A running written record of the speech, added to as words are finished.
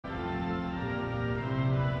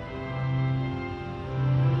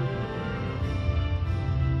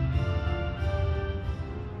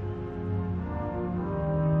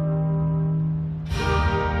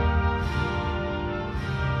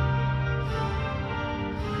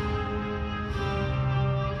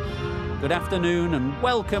Good afternoon and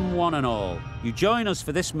welcome one and all. You join us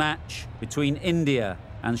for this match between India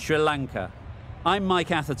and Sri Lanka. I'm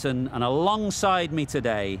Mike Atherton, and alongside me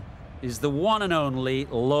today is the one and only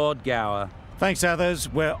Lord Gower. Thanks,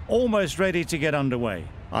 Athers. We're almost ready to get underway.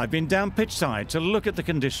 I've been down pitch side to look at the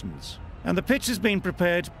conditions. And the pitch has been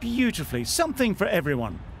prepared beautifully, something for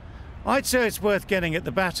everyone. I'd say it's worth getting at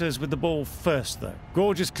the batters with the ball first, though.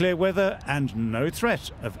 Gorgeous clear weather and no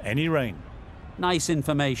threat of any rain. Nice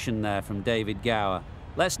information there from David Gower.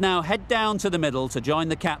 Let's now head down to the middle to join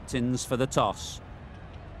the captains for the toss.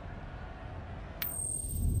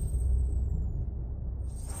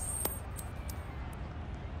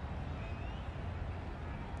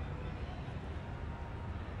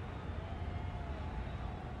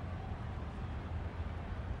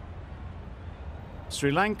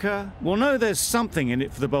 Sri Lanka will know there's something in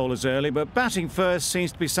it for the bowlers early, but batting first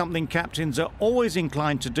seems to be something captains are always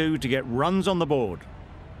inclined to do to get runs on the board.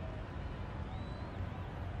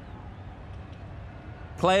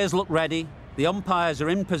 Players look ready, the umpires are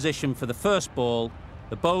in position for the first ball.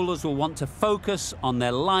 The bowlers will want to focus on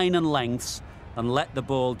their line and lengths and let the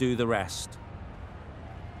ball do the rest.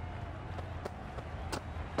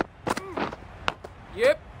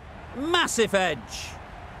 Yep. Massive edge.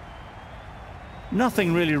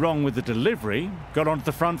 Nothing really wrong with the delivery. Got onto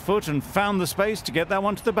the front foot and found the space to get that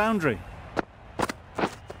one to the boundary.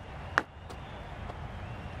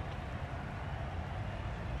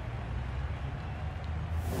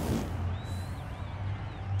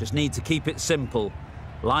 Just need to keep it simple.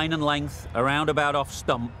 Line and length, around about off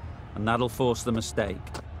stump, and that'll force the mistake.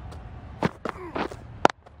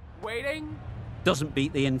 Waiting. Doesn't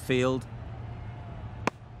beat the infield.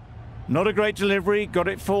 Not a great delivery, got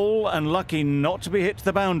it full and lucky not to be hit to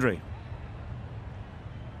the boundary.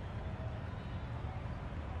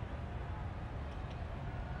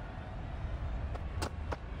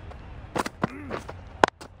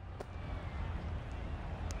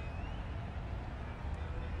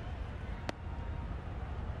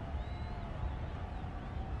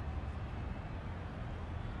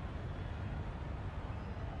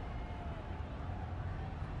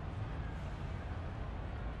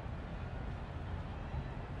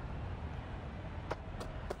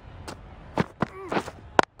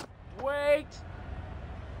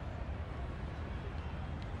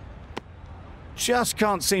 Just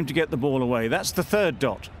can't seem to get the ball away. That's the third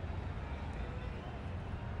dot.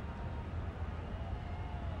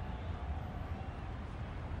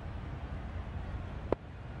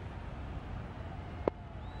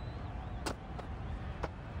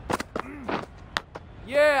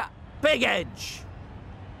 Yeah. Big edge.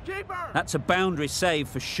 Keeper. That's a boundary save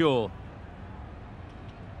for sure.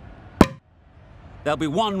 There'll be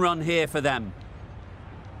one run here for them.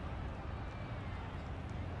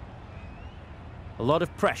 A lot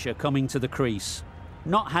of pressure coming to the crease.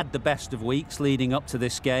 Not had the best of weeks leading up to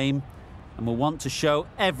this game, and will want to show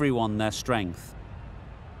everyone their strength.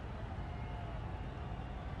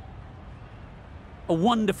 A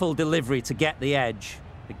wonderful delivery to get the edge.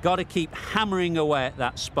 They've got to keep hammering away at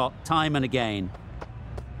that spot time and again.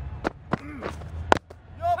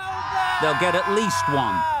 They'll get at least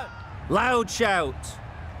one. Loud shout.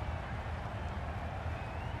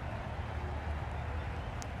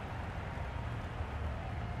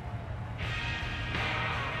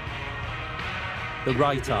 The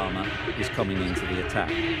right armour is coming into the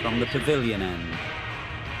attack from the pavilion end.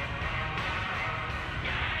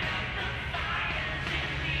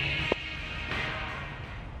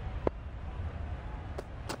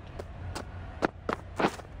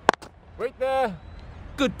 Wait there.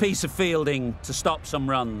 Good piece of fielding to stop some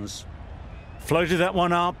runs. Floated that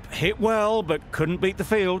one up, hit well, but couldn't beat the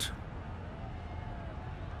field.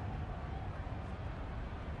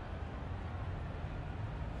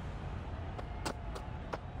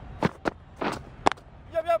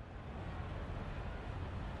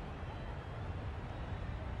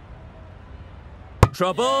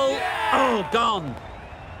 Trouble. Yeah! Oh, gone.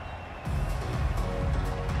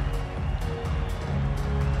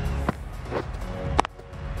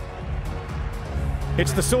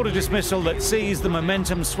 It's the sort of dismissal that sees the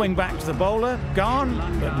momentum swing back to the bowler. Gone,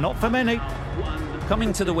 but not for many.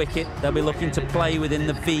 Coming to the wicket, they'll be looking to play within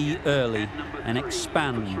the V early and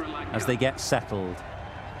expand as they get settled.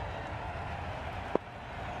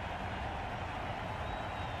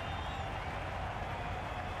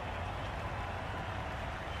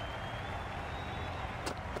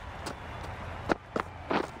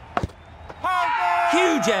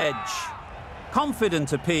 Huge edge.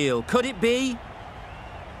 Confident appeal. Could it be?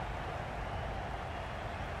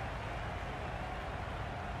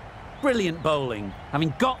 Brilliant bowling.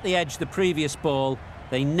 Having got the edge the previous ball,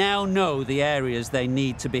 They now know the areas they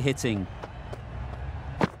need to be hitting.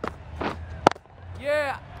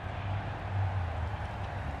 Yeah.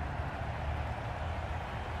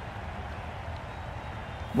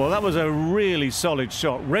 Well, that was a really solid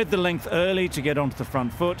shot. Read the length early to get onto the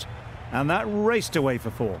front foot, and that raced away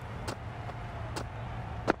for 4.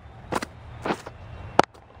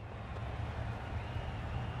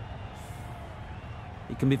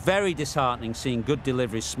 It can be very disheartening seeing good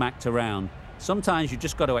deliveries smacked around. Sometimes you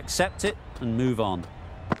just got to accept it and move on.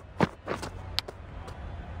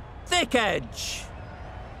 Thick edge!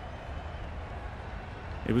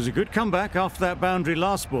 It was a good comeback after that boundary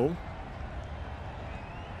last ball.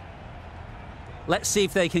 Let's see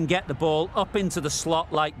if they can get the ball up into the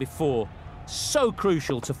slot like before. So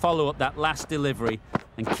crucial to follow up that last delivery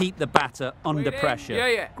and keep the batter under Waiting. pressure.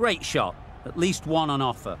 Yeah. Great shot. At least one on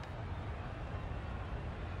offer.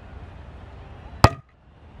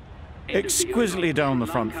 Exquisitely down the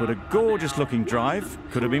front foot, a gorgeous looking drive.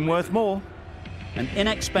 Could have been worth more. An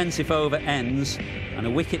inexpensive over ends and a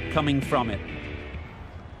wicket coming from it.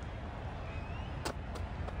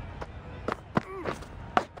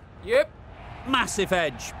 Yep. Massive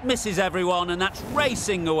edge, misses everyone, and that's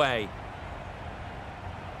racing away.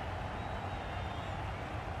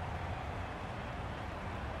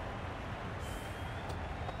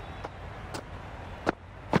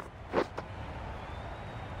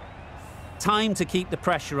 Time to keep the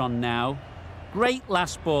pressure on now. Great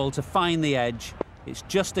last ball to find the edge. It's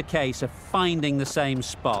just a case of finding the same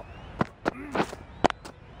spot.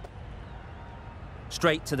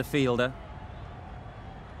 Straight to the fielder.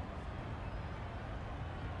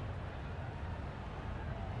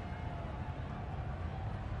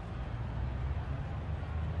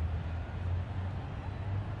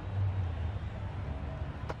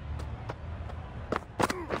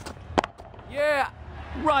 Yeah.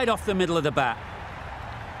 Right off the middle of the bat.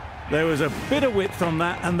 There was a bit of width on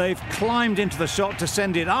that, and they've climbed into the shot to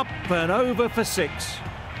send it up and over for 6.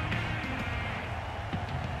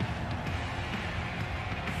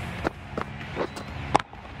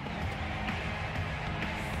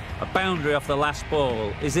 A boundary off the last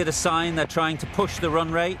ball. Is it a sign they're trying to push the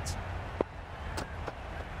run rate?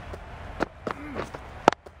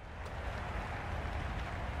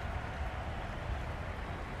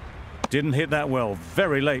 Didn't hit that well.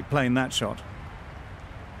 Very late playing that shot.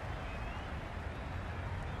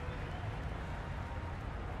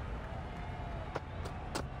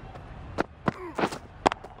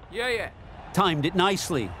 Yeah. Timed it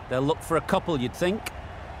nicely. They'll look for a couple, you'd think.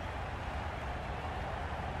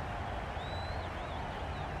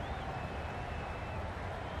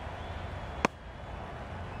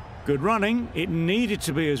 Good running. It needed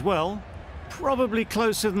to be as well. Probably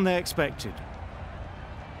closer than they expected.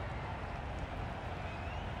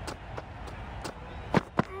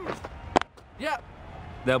 Yep.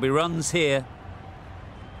 There'll be runs here.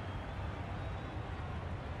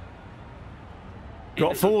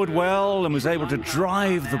 Got forward well and was able to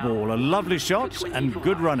drive the ball. A lovely shot and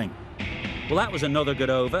good running. Well, that was another good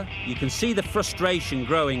over. You can see the frustration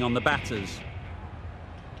growing on the batters.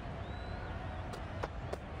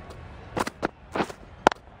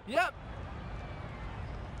 Yep.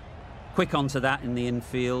 Quick onto that in the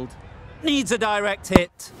infield. Needs a direct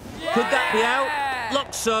hit. Could that be out?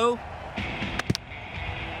 Looks so.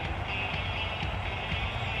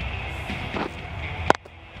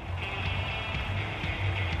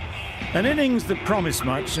 An innings that promised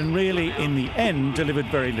much and really, in the end, delivered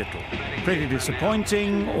very little. Pretty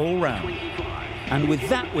disappointing all round. And with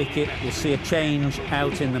that wicket, we'll see a change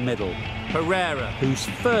out in the middle. Pereira, whose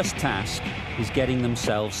first task is getting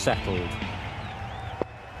themselves settled.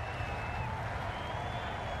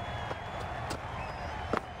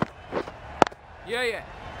 Yeah.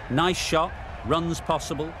 Nice shot, runs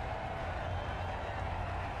possible.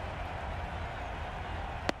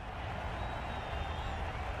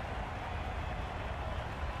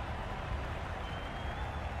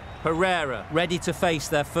 Pereira, ready to face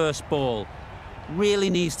their first ball.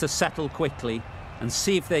 Really needs to settle quickly and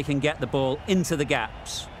see if they can get the ball into the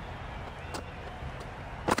gaps.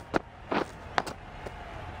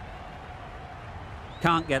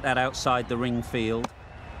 Can't get that outside the ring field.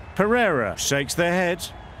 Pereira shakes their head.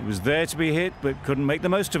 It was there to be hit, but couldn't make the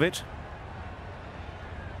most of it.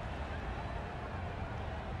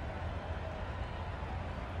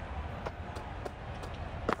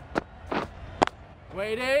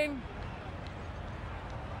 Waiting.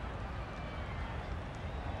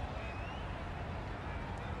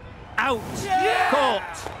 Out! Yeah!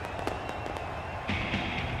 Caught!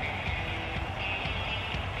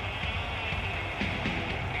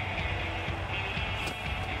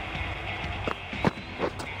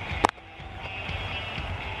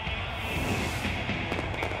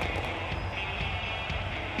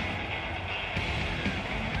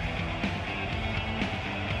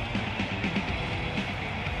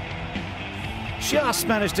 just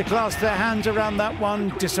managed to clasp their hands around that one.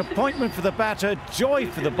 Disappointment for the batter, joy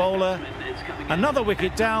for the bowler. Another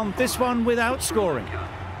wicket down, this one without scoring.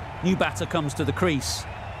 New batter comes to the crease.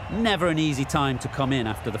 Never an easy time to come in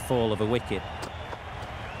after the fall of a wicket.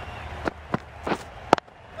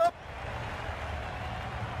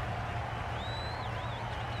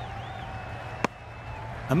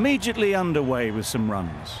 Immediately underway with some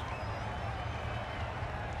runs.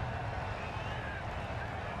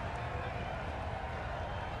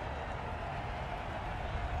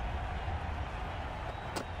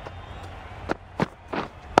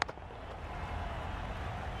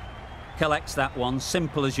 Collects that one,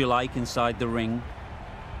 simple as you like, inside the ring.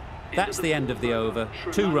 That's the end of the over.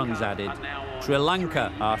 2 runs added. Sri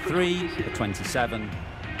Lanka are 3 for 27.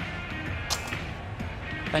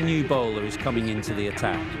 A new bowler is coming into the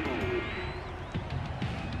attack.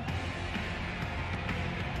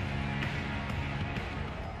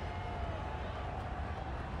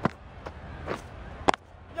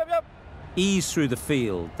 Yep. Ease through the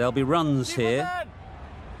field. There'll be runs here.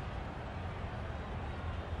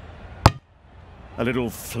 A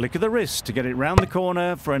little flick of the wrist to get it round the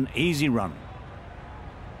corner for an easy run.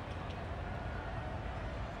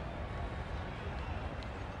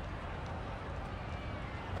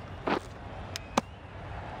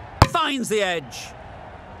 Finds the edge.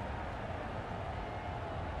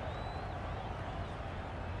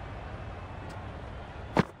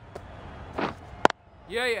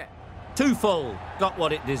 Yeah. 2 full. Got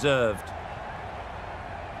what it deserved.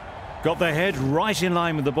 Got their head right in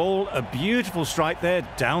line with the ball. A beautiful strike there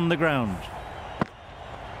down the ground.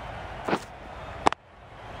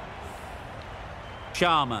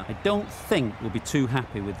 Sharma, I don't think, will be too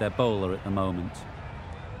happy with their bowler at the moment.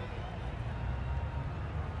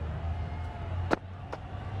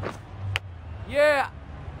 Yeah.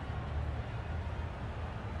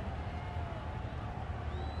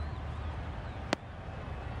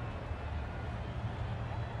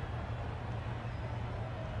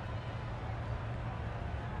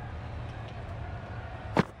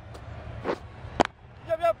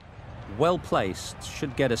 Yep. Well placed.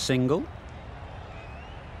 Should get a single.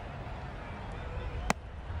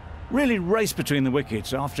 Really raced between the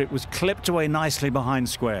wickets after it was clipped away nicely behind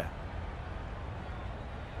square.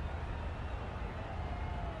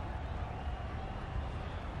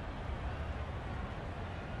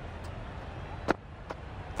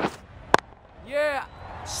 Yeah.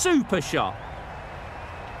 Super shot.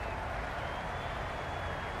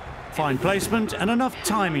 Fine placement and enough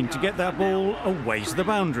timing to get that ball away to the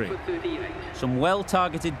boundary. Some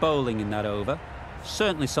well-targeted bowling in that over.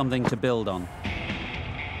 Certainly something to build on.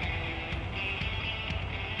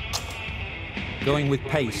 Going with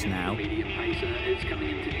pace now.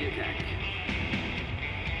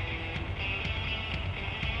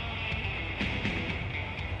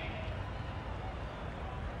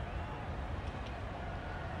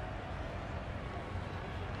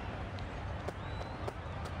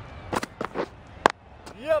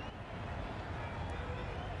 Yep.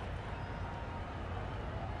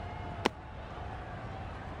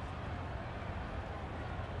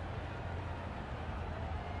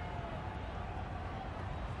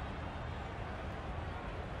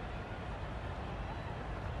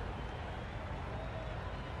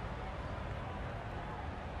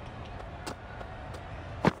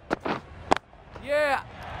 Yeah.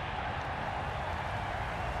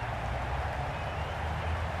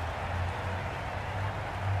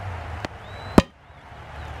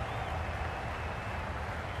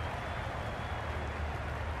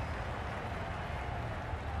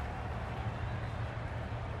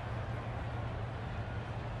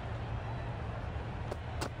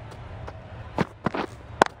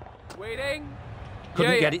 Waiting.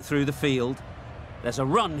 Couldn't Yeah. get it through the field. There's a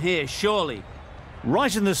run here, surely.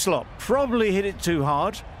 Right in the slot, probably hit it too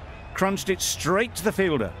hard. Crunched it straight to the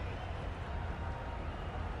fielder.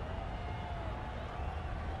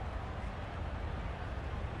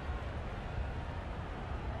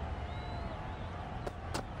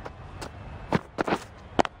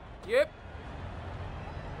 Yep.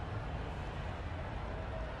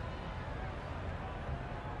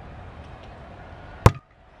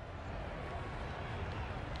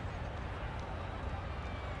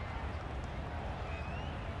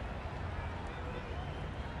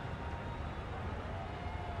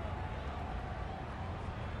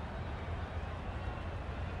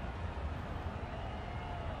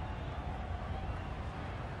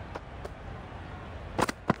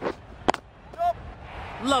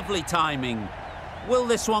 Lovely timing. Will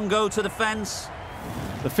this one go to the fence?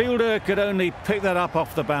 The fielder could only pick that up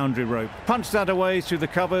off the boundary rope. Punched that away through the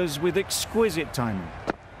covers with exquisite timing.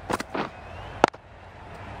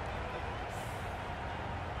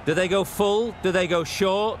 Do they go full? Do they go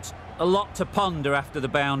short? A lot to ponder after the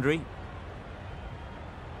boundary.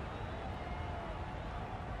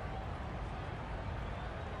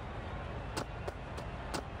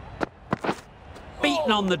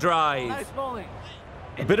 Beaten on the drive. Nice bowling.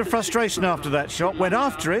 A bit of frustration after that shot. Went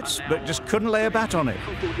after it, but just couldn't lay a bat on it.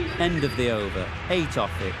 End of the over. 8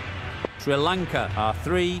 off it. Sri Lanka are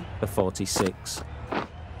 3 for 46.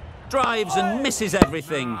 Drives and misses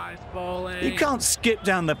everything. Nice bowling. You can't skip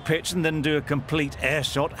down the pitch and then do a complete air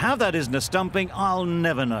shot. How that isn't a stumping, I'll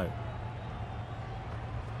never know.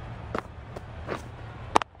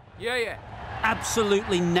 Yeah.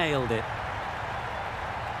 Absolutely nailed it.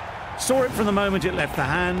 Saw it from the moment it left the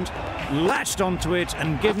hand, latched onto it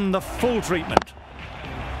and given the full treatment.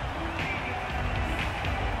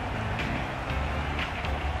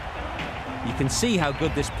 You can see how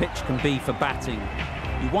good this pitch can be for batting.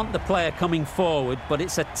 You want the player coming forward, but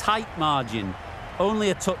it's a tight margin. Only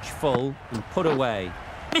a touch full and put away.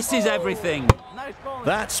 Misses everything. Nice bowling.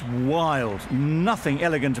 That's wild. Nothing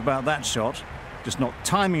elegant about that shot. Just not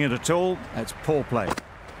timing it at all. That's poor play.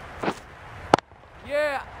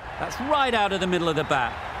 Yeah. That's right out of the middle of the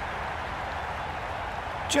bat.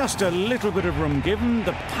 Just a little bit of room given.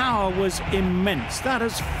 The power was immense. That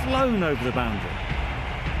has flown over the boundary.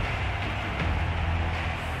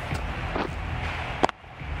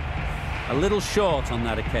 A little short on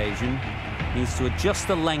that occasion. Needs to adjust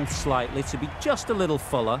the length slightly to be just a little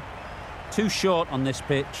fuller. Too short on this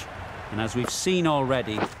pitch. And as we've seen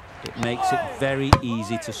already, it makes it very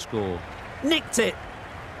easy to score. Nicked it!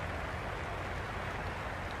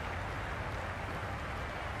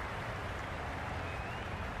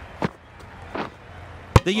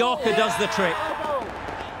 The Yorker does the trick.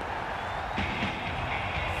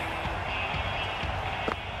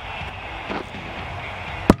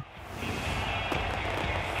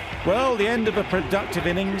 Well, the end of a productive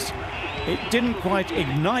innings. It didn't quite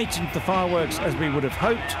ignite into the fireworks as we would have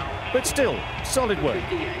hoped, but still, solid work.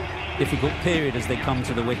 Difficult period as they come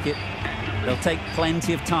to the wicket. They'll take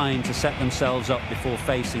plenty of time to set themselves up before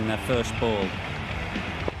facing their first ball.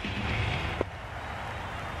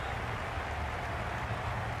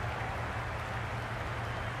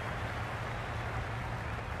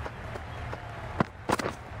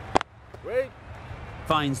 Wait.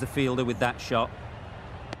 Finds the fielder with that shot.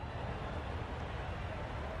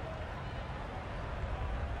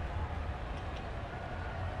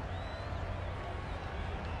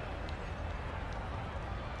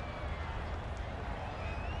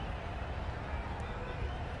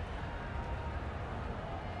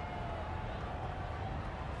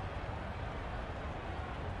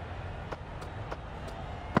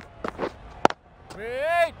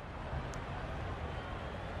 Wait.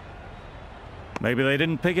 Maybe they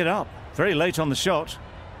didn't pick it up. Very late on the shot.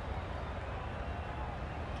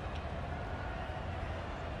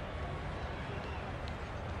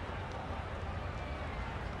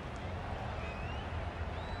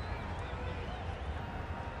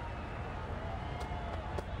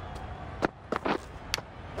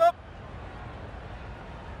 Up.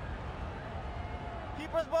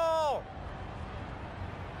 Keeper's ball.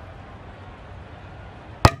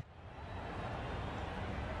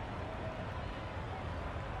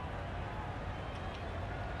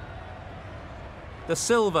 The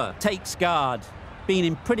Silver takes guard. Been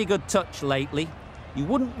in pretty good touch lately. You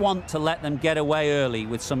wouldn't want to let them get away early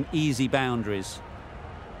with some easy boundaries.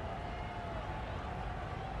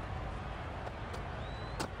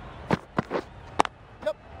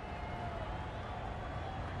 Yep.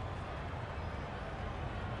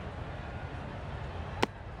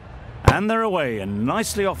 And they're away and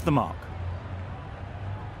nicely off the mark.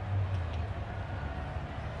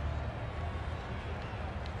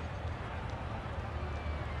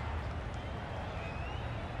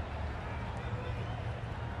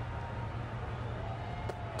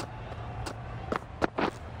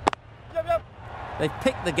 Yep. They've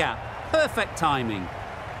picked the gap. Perfect timing.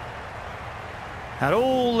 Had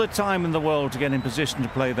all the time in the world to get in position to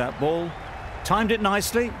play that ball. Timed it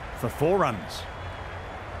nicely for 4 runs.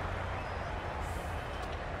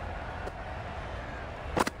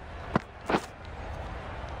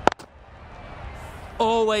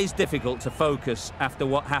 Always difficult to focus after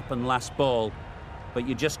what happened last ball, but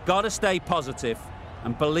you just got to stay positive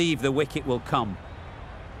and believe the wicket will come.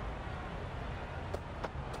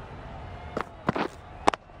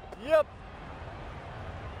 Yep.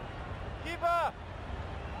 Keeper.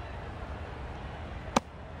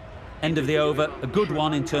 End of the over, a good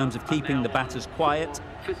one in terms of keeping the batters quiet.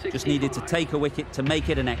 Just needed to take a wicket to make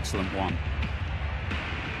it an excellent one.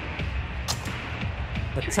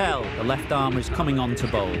 Patel, the left armer, is coming on to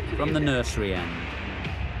bowl from the nursery end.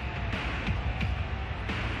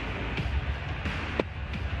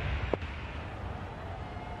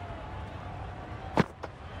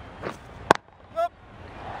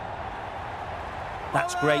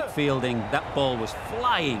 That's great fielding. That ball was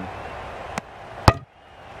flying.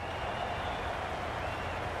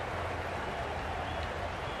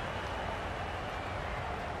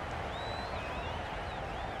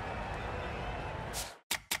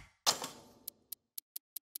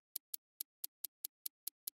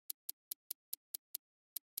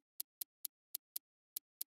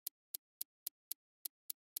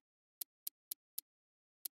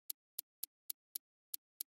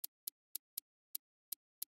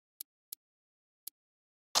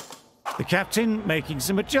 The captain making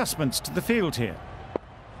some adjustments to the field here.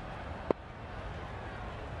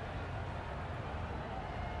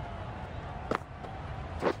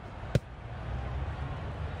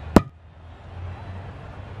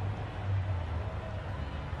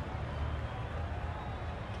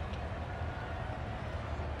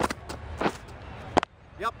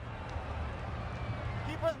 Yep.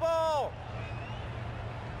 Keeper's ball.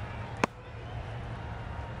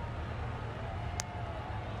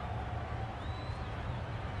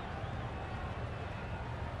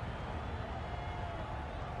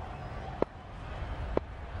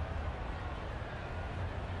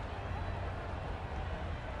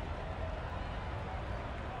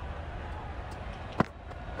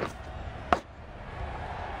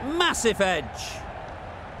 Massive edge.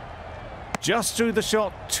 Just threw the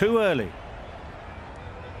shot too early.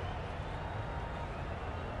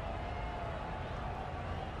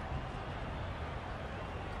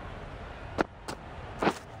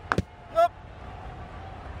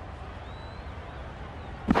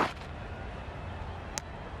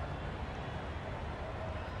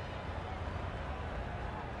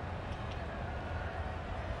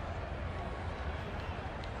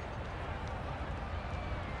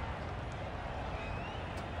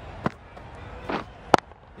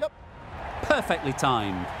 Yep. Perfectly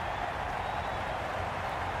timed.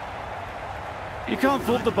 You can't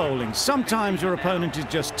fault the bowling. Sometimes your opponent is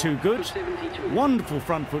just too good. Wonderful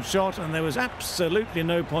front foot shot, and there was absolutely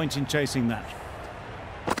no point in chasing that.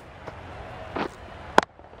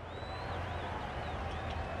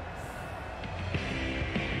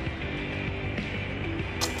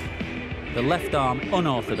 The left-arm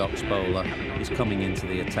unorthodox bowler is coming into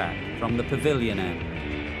the attack from the pavilion end.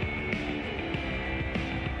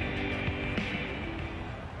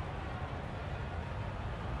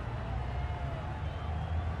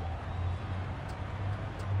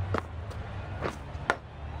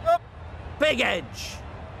 Big edge.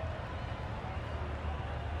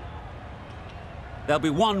 There'll be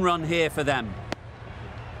one run here for them.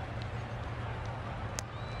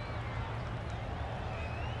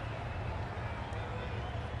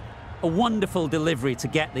 A wonderful delivery to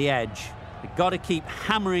get the edge. You've got to keep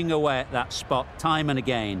hammering away at that spot time and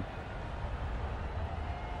again.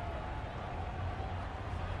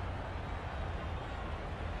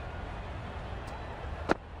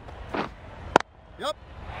 Yep.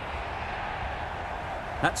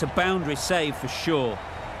 That's a boundary save for sure.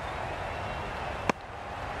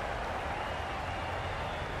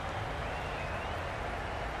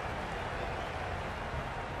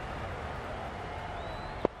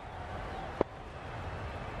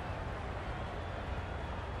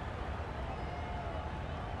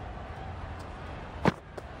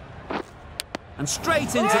 And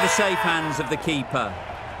straight into the safe hands of the keeper.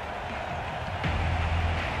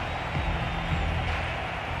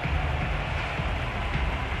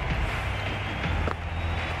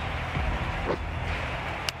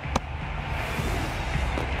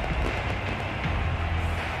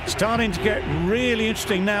 Starting to get really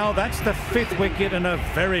interesting now. That's the 5th wicket, and a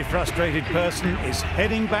very frustrated person is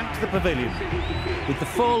heading back to the pavilion. With the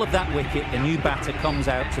fall of that wicket, the new batter comes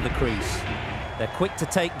out to the crease. They're quick to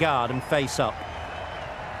take guard and face up.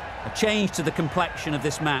 A change to the complexion of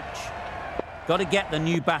this match. Got to get the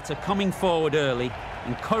new batter coming forward early,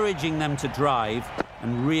 encouraging them to drive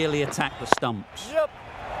and really attack the stumps. Yep.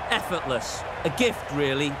 Effortless, a gift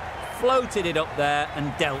really. Floated it up there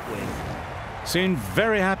and dealt with. Seemed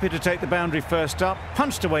very happy to take the boundary first up,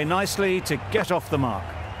 punched away nicely to get off the mark.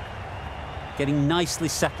 Getting nicely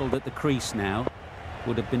settled at the crease now.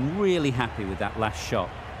 Would have been really happy with that last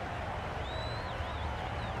shot.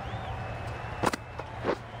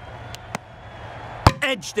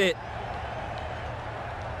 Edged it.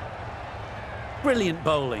 Brilliant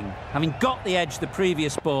bowling. Having got the edge the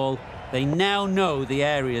previous ball, they now know the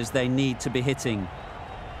areas they need to be hitting.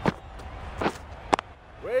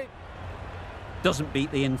 Wait. Doesn't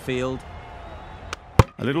beat the infield.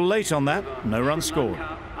 A little late on that, no run scored.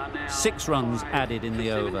 6 runs added in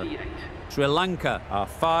the over. Sri Lanka are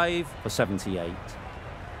 5 for 78.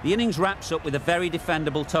 The innings wraps up with a very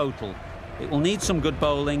defendable total, It will need some good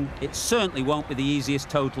bowling. It certainly won't be the easiest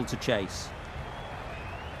total to chase.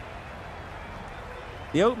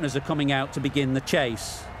 The openers are coming out to begin the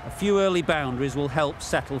chase. A few early boundaries will help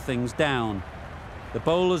settle things down. The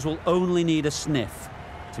bowlers will only need a sniff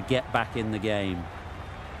to get back in the game.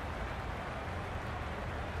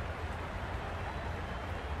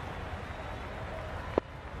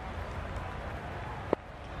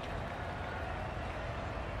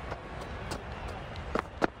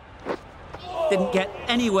 Didn't get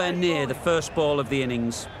anywhere near the first ball of the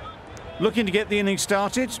innings. Looking to get the innings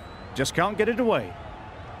started, just can't get it away.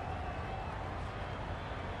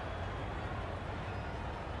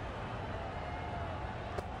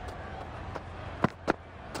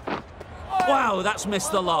 Wow, that's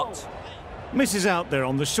missed the lot. Misses out there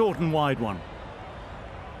on the short and wide one.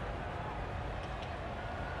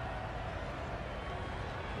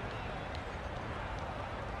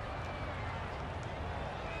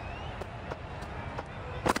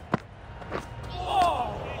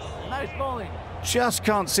 Nice bowling. Just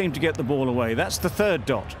can't seem to get the ball away. That's the third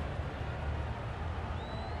dot.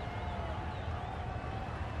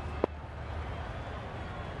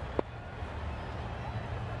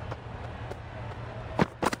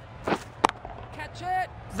 Catch it.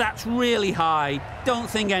 That's really high. Don't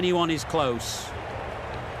think anyone is close.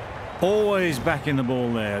 Always back in the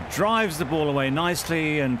ball there. Drives the ball away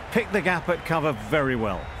nicely and picked the gap at cover very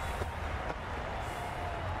well.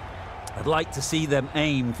 I'd like to see them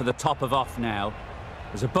aim for the top of off now.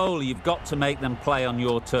 As a bowler, you've got to make them play on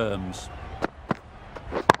your terms.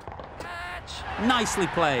 Catch. Nicely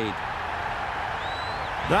played.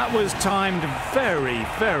 That was timed very,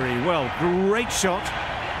 very well. Great shot.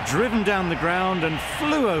 Driven down the ground and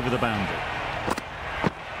flew over the boundary.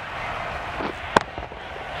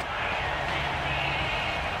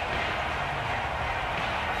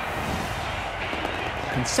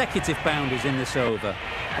 Consecutive boundaries in this over.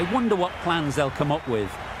 I wonder what plans they'll come up with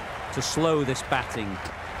to slow this batting.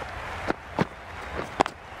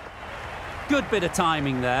 Good bit of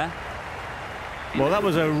timing there. Well, that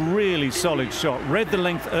was a really solid shot. Read the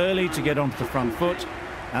length early to get onto the front foot,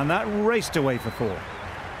 and that raced away for 4.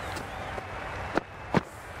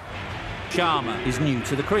 Sharma is new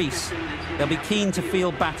to the crease. They'll be keen to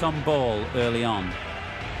field bat on ball early on.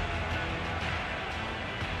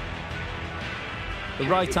 The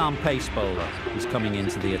right-arm pace bowler is coming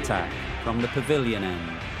into the attack from the pavilion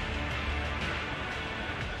end.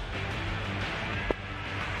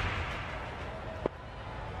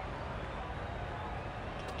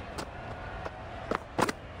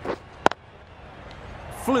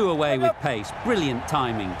 Flew away with pace. Brilliant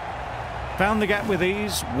timing. Found the gap with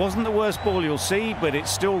ease. Wasn't the worst ball you'll see, but it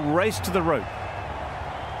still raced to the rope.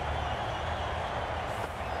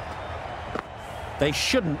 They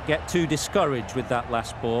shouldn't get too discouraged with that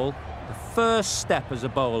last ball. The first step as a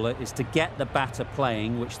bowler is to get the batter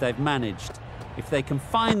playing, which they've managed. If they can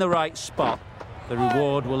find the right spot, the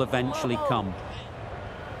reward will eventually come.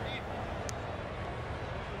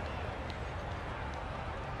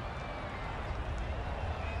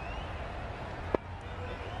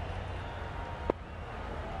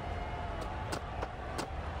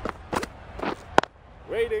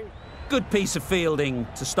 Waiting. Good piece of fielding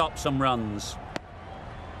to stop some runs.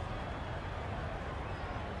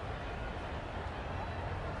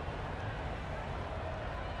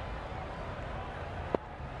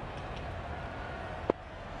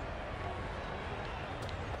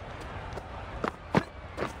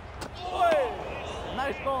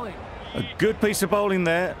 Nice bowling. A good piece of bowling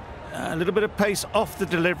there. A little bit of pace off the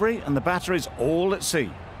delivery, and the batter is all at sea.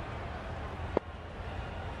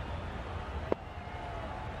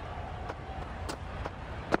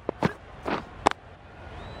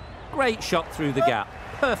 Great shot through the gap.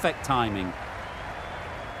 Perfect timing.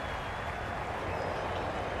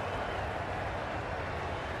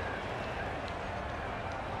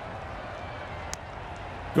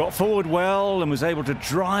 Got forward well and was able to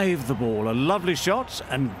drive the ball. A lovely shot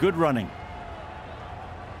and good running.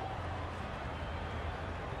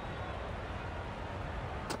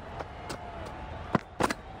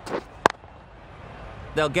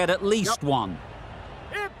 They'll get at least one.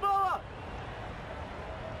 Hit bowler.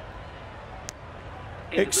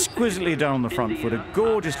 Exquisitely done on the front foot. A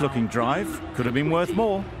gorgeous looking drive. Could have been worth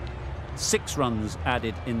more. 6 runs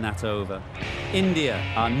added in that over. India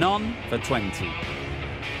are none for 20.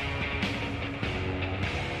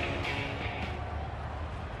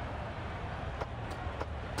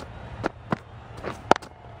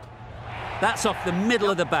 That's off the middle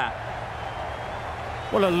of the bat.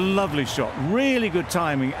 Well, a lovely shot. Really good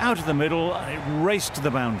timing. Out of the middle, and it raced to the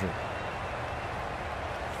boundary.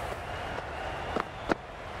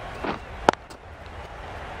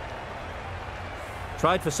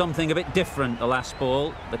 Tried for something a bit different the last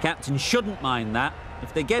ball. The captain shouldn't mind that.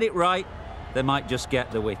 If they get it right, they might just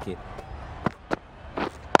get the wicket.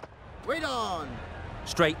 Wait on.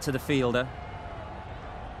 Straight to the fielder.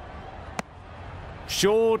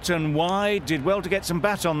 Short and wide, did well to get some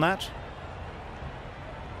bat on that.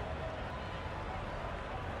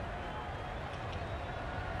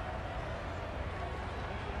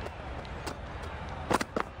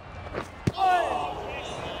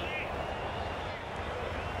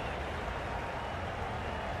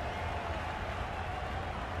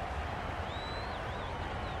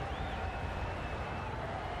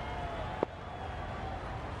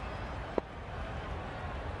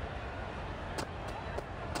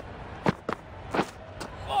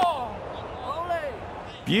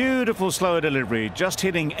 Beautiful slower delivery, just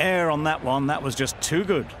hitting air on that one. That was just too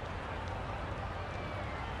good.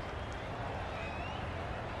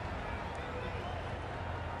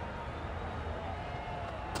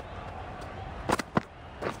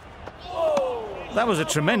 That was a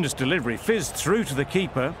tremendous delivery, fizzed through to the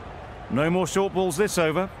keeper. No more short balls this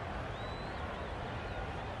over.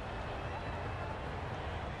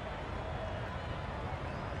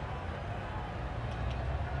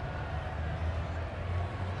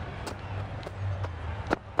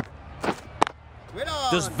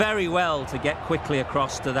 Does very well to get quickly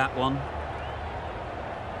across to that one.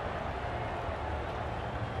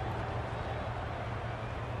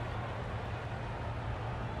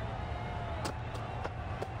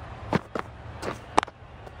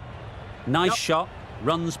 Nice shot,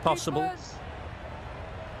 runs possible.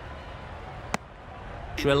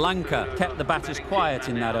 Sri Lanka kept the batters quiet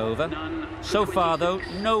in that over. So far though,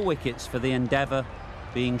 no wickets for the endeavour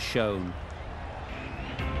being shown.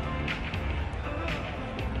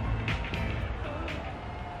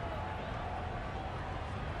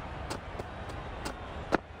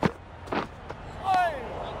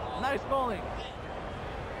 Nice bowling.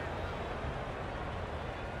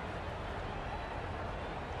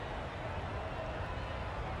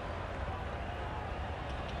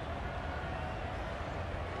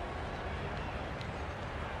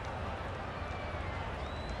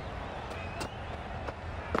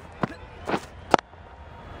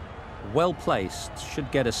 Well placed,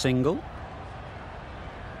 should get a single.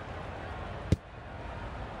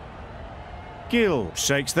 Gill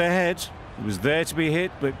shakes their head. It was there to be hit,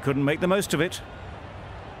 but couldn't make the most of it.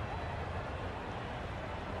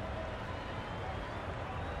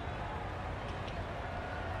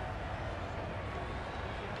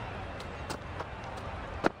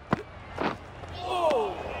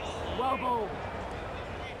 Oh, well bowled.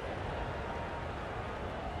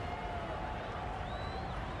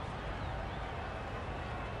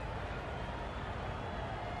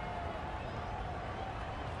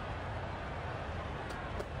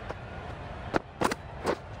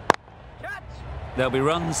 There'll be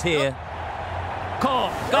runs here.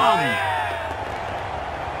 Caught, gone.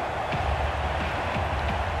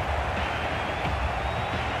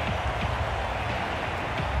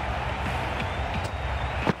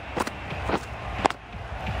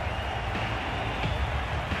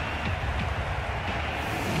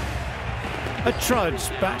 A trudge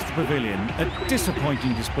back to the pavilion. A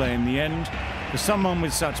disappointing display in the end. For someone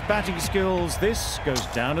with such batting skills, this goes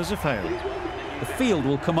down as a fail. The field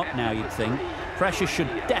will come up now, you'd think. Pressure should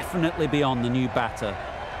definitely be on the new batter,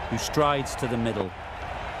 who strides to the middle.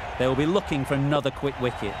 They will be looking for another quick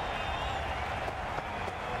wicket.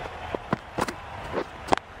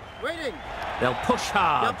 Waiting. They'll push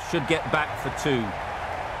hard, should get back for two.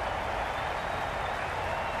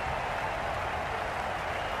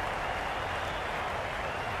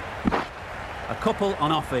 A couple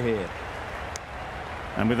on offer here.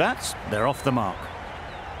 And with that, they're off the mark.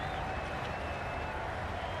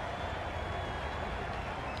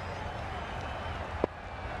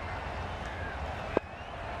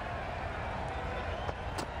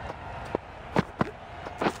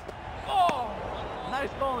 Nice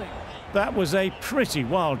bowling. That was a pretty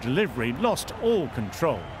wild delivery, lost all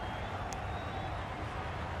control.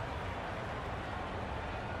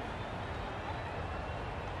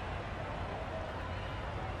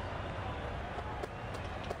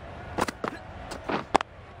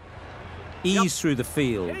 Ease through the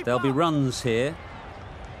field. There'll be runs here.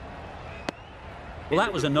 Well,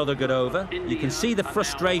 that was another good over. You can see the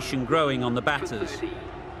frustration growing on the batters.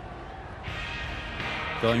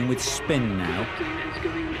 Going with spin now.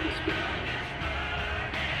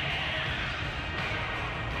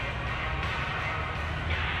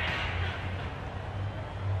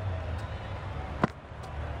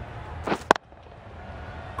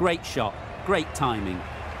 Great shot, great timing.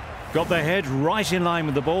 Got their head right in line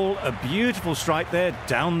with the ball. A beautiful strike there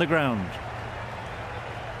down the ground.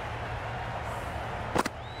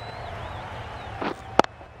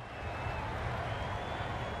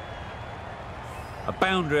 A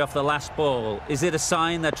boundary off the last ball. Is it a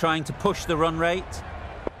sign they're trying to push the run rate?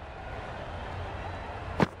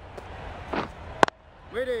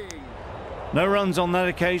 No runs on that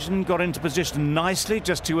occasion. Got into position nicely,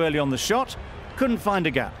 just too early on the shot. Couldn't find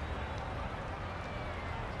a gap.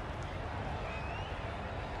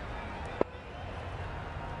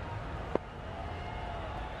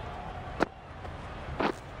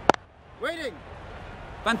 Waiting.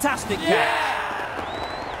 Fantastic catch.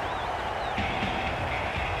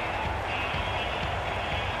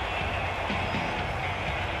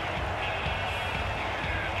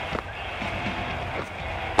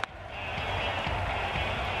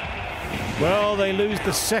 Well, they lose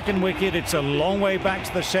the second wicket. It's a long way back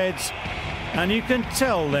to the sheds. And you can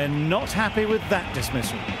tell they're not happy with that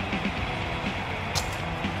dismissal.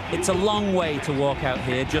 It's a long way to walk out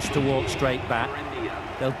here just to walk straight back.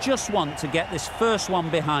 They'll just want to get this first one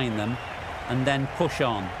behind them and then push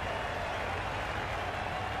on.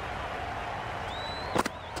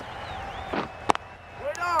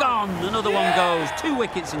 Gone! Another one goes. 2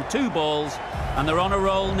 wickets and 2 balls, and they're on a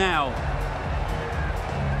roll now.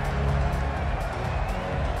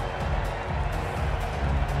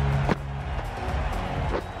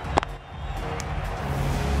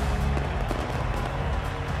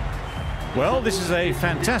 Well, this is a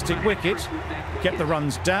fantastic wicket. Kept the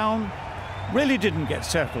runs down. Really didn't get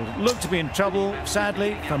settled. Looked to be in trouble,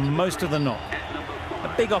 sadly, for most of the knock.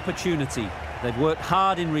 A big opportunity. They've worked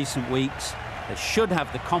hard in recent weeks. They should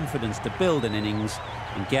have the confidence to build an innings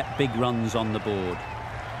and get big runs on the board.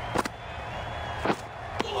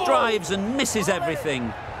 Drives and misses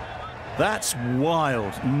everything. That's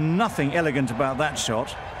wild. Nothing elegant about that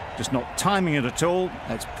shot. Just not timing it at all.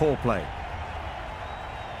 That's poor play.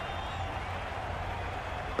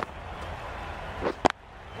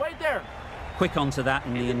 Quick onto that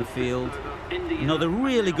in the infield. Another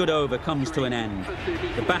really good over comes to an end.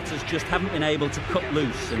 The batters just haven't been able to cut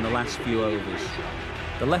loose in the last few overs.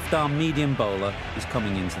 The left-arm medium bowler is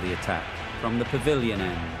coming into the attack from the pavilion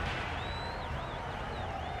end.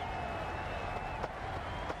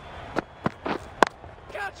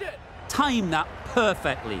 Catch it! Timed that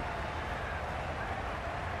perfectly.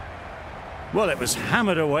 Well, it was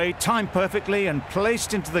hammered away, timed perfectly and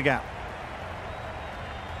placed into the gap.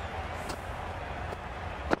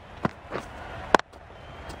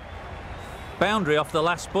 Boundary off the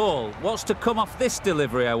last ball. What's to come off this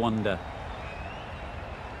delivery, I wonder?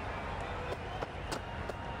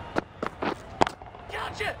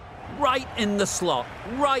 Catch it! Right in the slot,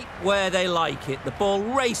 right where they like it. The ball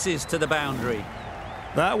races to the boundary.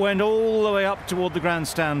 That went all the way up toward the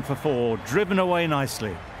grandstand for 4, driven away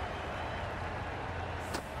nicely.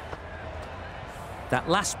 That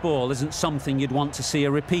last ball isn't something you'd want to see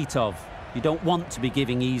a repeat of. You don't want to be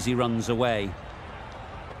giving easy runs away.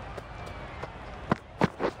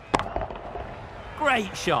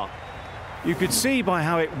 Great shot. You could see by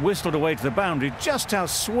how it whistled away to the boundary just how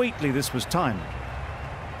sweetly this was timed.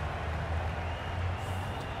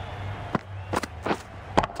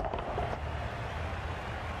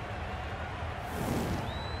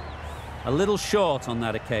 A little short on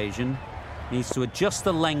that occasion. Needs to adjust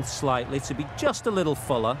the length slightly to be just a little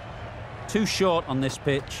fuller. Too short on this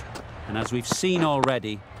pitch, and as we've seen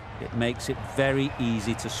already, it makes it very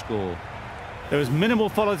easy to score. There was minimal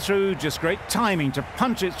follow-through, just great timing to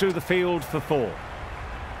punch it through the field for 4.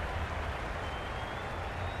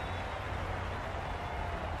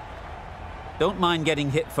 Don't mind getting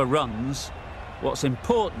hit for runs. What's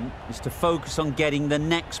important is to focus on getting the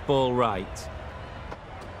next ball right.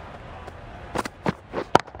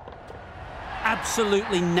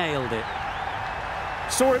 Absolutely nailed it.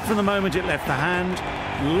 Saw it from the moment it left the hand,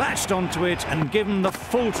 latched onto it and given the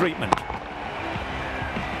full treatment.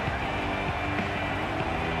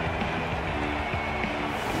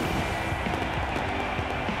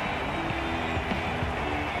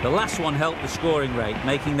 The last one helped the scoring rate,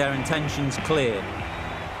 making their intentions clear.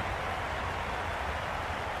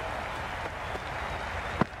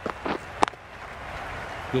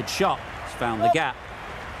 Good shot. He's found the gap.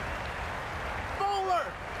 Bowler!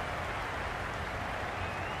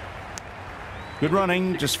 Good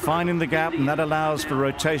running, just finding the gap, and that allows for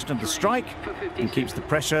rotation of the strike and keeps the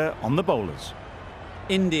pressure on the bowlers.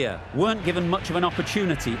 India weren't given much of an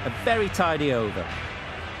opportunity. A very tidy over.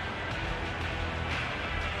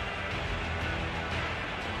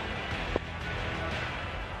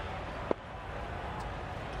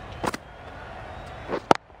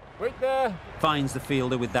 Wait there. finds the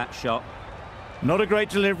fielder with that shot. Not a great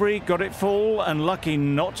delivery, got it full and lucky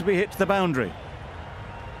not to be hit to the boundary.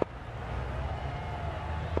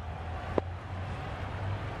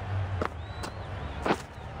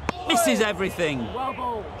 Misses everything.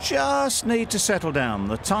 Just need to settle down.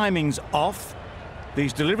 The timing's off.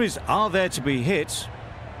 These deliveries are there to be hit.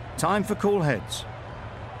 Time for cool heads.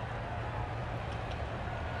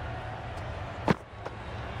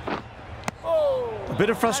 A bit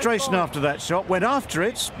of frustration after that shot. Went after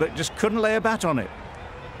it, but just couldn't lay a bat on it.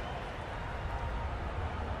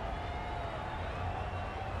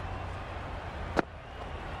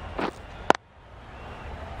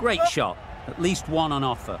 Great shot. At least one on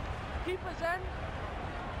offer. Keeper's end.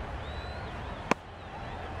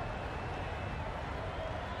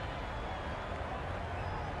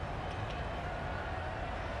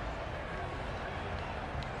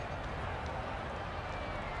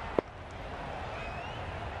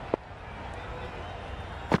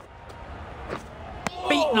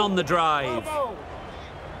 Beaten on the drive.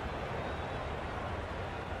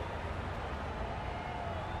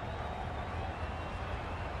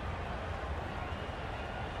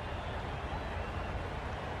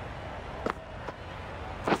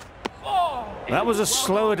 That was a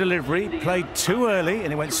slower delivery, played too early,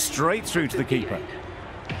 and it went straight through to the keeper.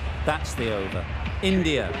 That's the over.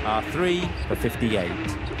 India are 3 for 58.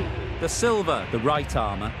 The silver, the right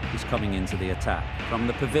armour, is coming into the attack from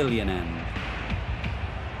the pavilion end.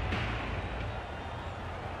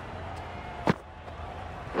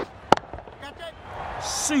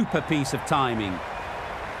 Super piece of timing.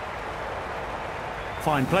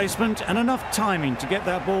 Fine placement and enough timing to get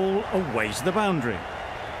that ball away to the boundary.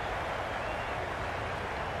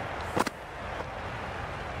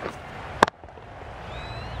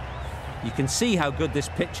 You can see how good this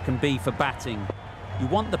pitch can be for batting. You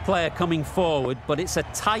want the player coming forward, but it's a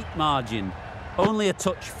tight margin. Only a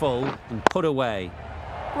touch full and put away.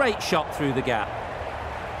 Great shot through the gap.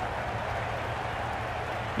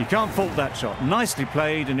 You can't fault that shot. Nicely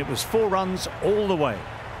played, and it was 4 runs all the way.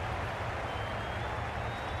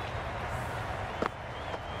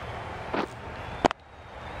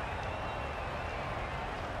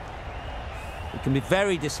 It can be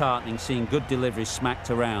very disheartening seeing good deliveries smacked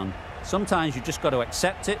around. Sometimes you just got to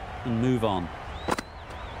accept it and move on.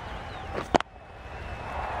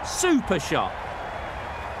 Super shot.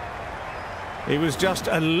 It was just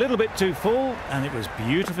a little bit too full, and it was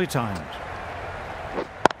beautifully timed.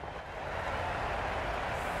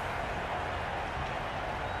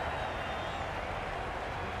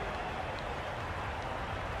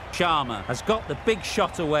 Sharma has got the big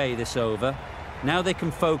shot away this over. Now they can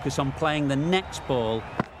focus on playing the next ball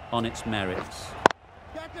on its merits.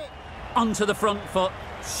 Onto the front foot.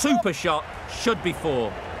 Super shot. Should be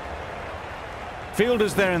 4.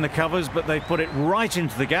 Fielders there in the covers, but they put it right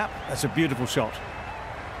into the gap. That's a beautiful shot.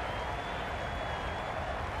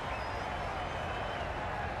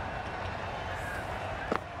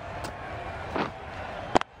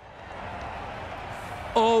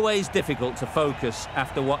 Always difficult to focus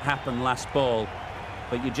after what happened last ball,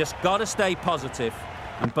 but you just got to stay positive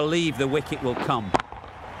and believe the wicket will come.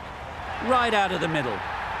 Right out of the middle.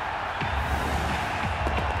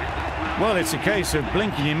 Well, it's a case of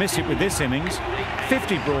blink and you miss it with this innings.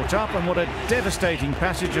 50 brought up, and what a devastating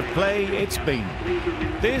passage of play it's been.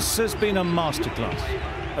 This has been a masterclass.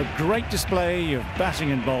 A great display of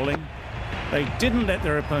batting and bowling. They didn't let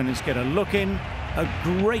their opponents get a look in. A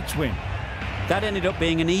great win. That ended up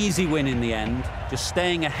being an easy win in the end, just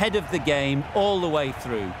staying ahead of the game all the way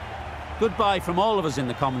through. Goodbye from all of us in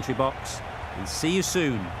the commentary box, and see you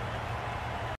soon.